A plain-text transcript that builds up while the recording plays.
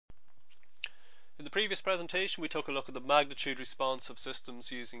In the previous presentation we took a look at the magnitude response of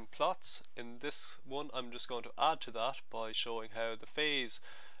systems using plots. In this one I'm just going to add to that by showing how the phase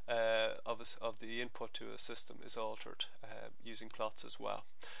of the input to a system is altered using plots as well.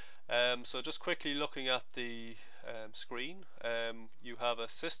 So just quickly looking at the screen, you have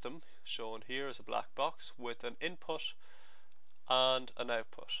a system shown here as a black box with an input and an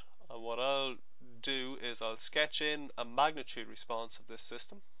output. And what I'll do is I'll sketch in a magnitude response of this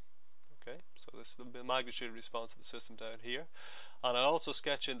system. Okay, so this is the magnitude response of the system down here, and I'll also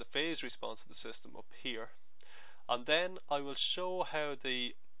sketch in the phase response of the system up here, and then I will show how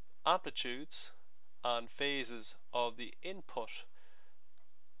the amplitudes and phases of the input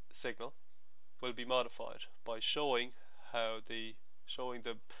signal will be modified by showing the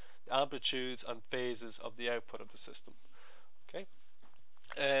amplitudes and phases of the output of the system. Okay,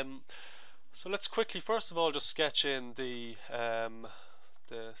 so let's quickly first of all just sketch in the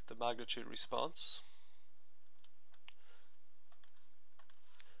magnitude response.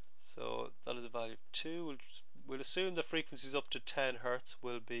 So that is a value of 2. We'll assume the frequencies up to 10 Hz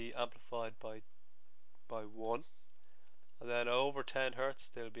will be amplified by 1, and then over 10 Hz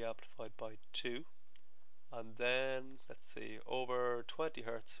they'll be amplified by 2, and then let's see, over 20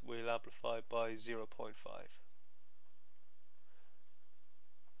 Hz we'll amplify by 0.5.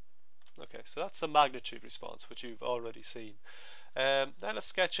 Okay, so that's the magnitude response, which you've already seen. Now let's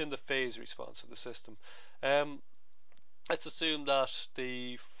sketch in the phase response of the system. Let's assume that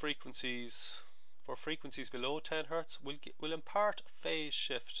the frequencies below 10 Hz will impart a phase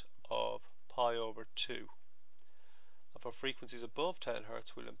shift of pi over 2. And for frequencies above 10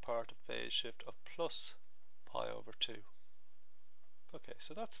 Hz will impart a phase shift of plus pi over 2. Okay,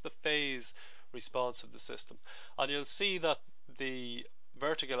 so that's the phase response of the system, and you'll see that the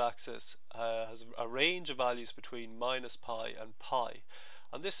vertical axis has a range of values between minus pi and pi,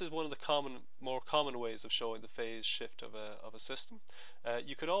 and this is one of the more common ways of showing the phase shift of a system.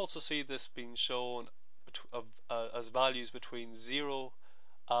 You could also see this being shown as values between 0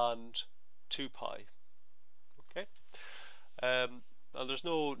 and 2 pi. Okay, and there's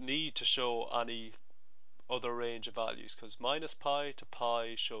no need to show any other range of values, because minus pi to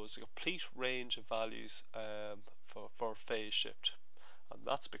pi shows a complete range of values for phase shift. And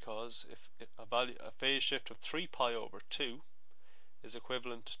that's because if a phase shift of 3 pi over 2 is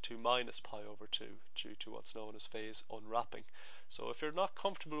equivalent to minus pi over 2 due to what's known as phase unwrapping. So if you're not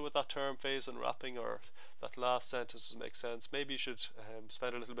comfortable with that term phase unwrapping, or that last sentence doesn't make sense, maybe you should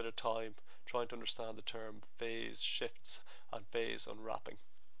spend a little bit of time trying to understand the term phase shifts and phase unwrapping.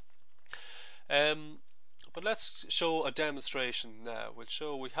 But let's show a demonstration now. We'll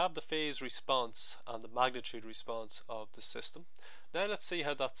show we have the phase response and the magnitude response of the system. Now let's see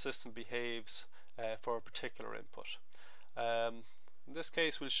how that system behaves for a particular input. In this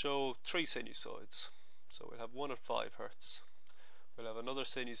case we'll show 3 sinusoids. So we'll have one at 5 Hz. We'll have another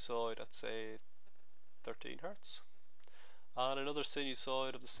sinusoid at say 13 Hz, and another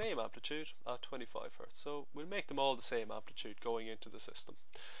sinusoid of the same amplitude at 25 Hz. So we'll make them all the same amplitude going into the system.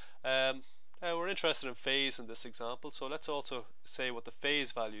 Now we're interested in phase in this example, so let's also say what the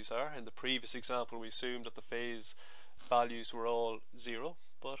phase values are. In the previous example we assumed that the phase values were all 0,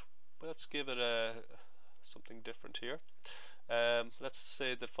 but let's give it something different here. Let's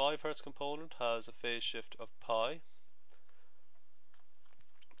say the 5 Hz component has a phase shift of pi.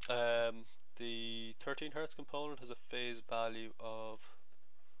 The 13 Hz component has a phase value of,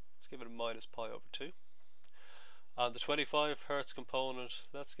 let's give it a minus pi over 2. And the 25 Hz component,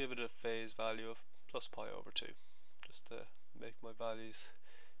 let's give it a phase value of plus pi over 2, just to make my values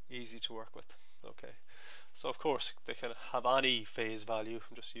easy to work with. Okay, so of course they can have any phase value.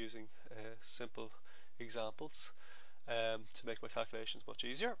 I'm just using simple examples to make my calculations much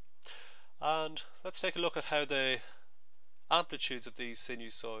easier. And let's take a look at how the amplitudes of these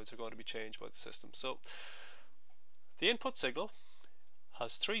sinusoids are going to be changed by the system. So the input signal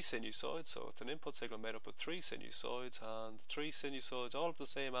has 3 sinusoids, so it's an input signal made up of 3 sinusoids, and 3 sinusoids all of the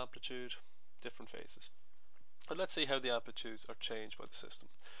same amplitude, different phases. But let's see how the amplitudes are changed by the system.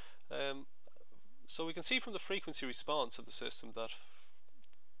 So we can see from the frequency response of the system that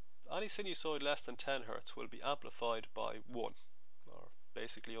any sinusoid less than 10 Hz will be amplified by 1, or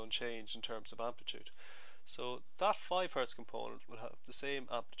basically unchanged in terms of amplitude. So that 5 Hz component will have the same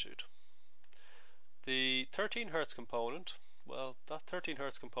amplitude. The 13 Hz component, well, that 13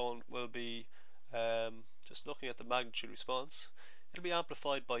 Hz component will be, just looking at the magnitude response, it'll be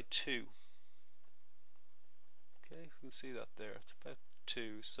amplified by 2. Okay, you can see that there, it's about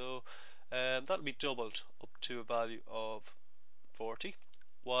 2. So that'll be doubled up to a value of 40,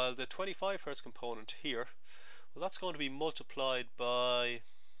 while the 25 Hz component here, well, that's going to be multiplied by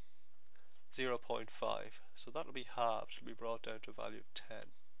 0.5. So that'll be halved, it'll be brought down to a value of 10.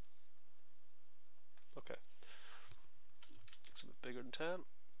 Okay, it's a bit bigger than 10.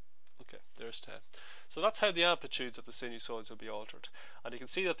 Okay, there's 10. So that's how the amplitudes of the sinusoids will be altered. And you can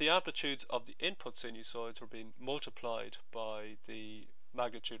see that the amplitudes of the input sinusoids were being multiplied by the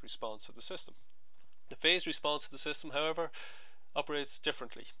magnitude response of the system. The phase response of the system, however, operates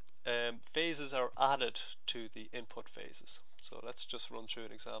differently. Phases are added to the input phases. So let's just run through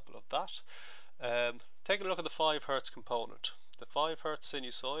an example of that. Take a look at the 5 Hz component. The 5 Hz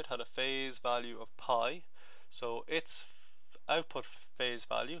sinusoid had a phase value of pi, so its output phase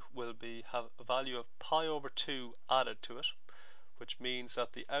value will have a value of pi over 2 added to it, which means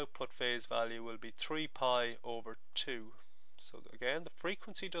that the output phase value will be 3 pi over 2. So again, the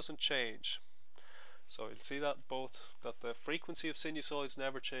frequency doesn't change. So you'll see that the frequency of sinusoids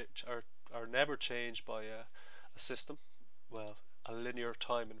never change, are never changed by a system, well, a linear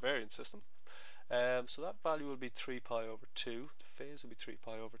time invariant system. So that value will be 3 pi over 2. The phase will be 3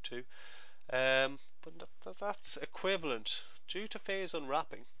 pi over 2. But that's equivalent. Due to phase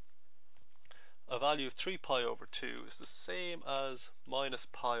unwrapping, a value of 3 pi over 2 is the same as minus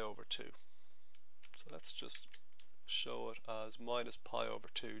pi over 2. So let's just show it as minus pi over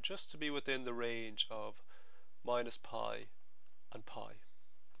 2, just to be within the range of minus pi and pi.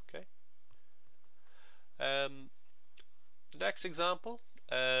 Okay. The next example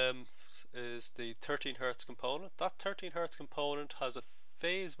is the 13 Hz component. That 13 Hz component has a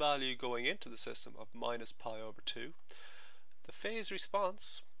phase value going into the system of minus pi over 2. The phase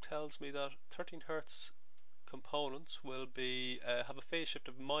response tells me that 13 Hz components will have a phase shift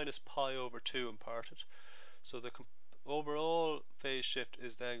of minus pi over 2 imparted. So the overall phase shift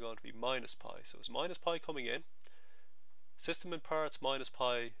is then going to be minus pi. So it's minus pi coming in. System imparts minus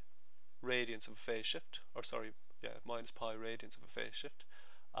pi radians of a phase shift, minus pi radians of a phase shift.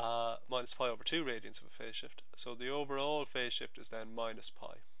 Minus pi over 2 radians of a phase shift. So the overall phase shift is then minus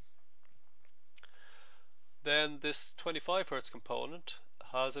pi. Then this 25 Hz component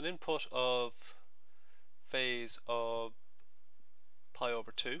has an input of phase of pi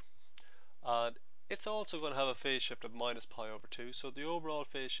over 2, and it's also going to have a phase shift of minus pi over 2, so the overall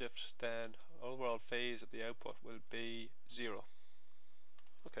phase shift then, overall phase of the output will be 0.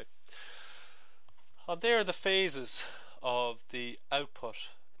 Okay. And there are the phases of the output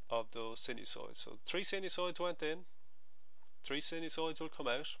of those sinusoids. So 3 sinusoids went in, 3 sinusoids will come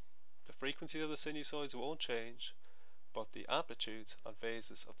out. The frequency of the sinusoids won't change, but the amplitudes and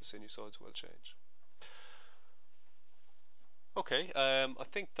phases of the sinusoids will change. Okay, I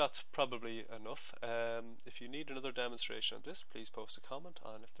think that's probably enough. If you need another demonstration of this, please post a comment,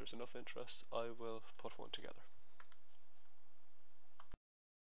 and if there's enough interest, I will put one together.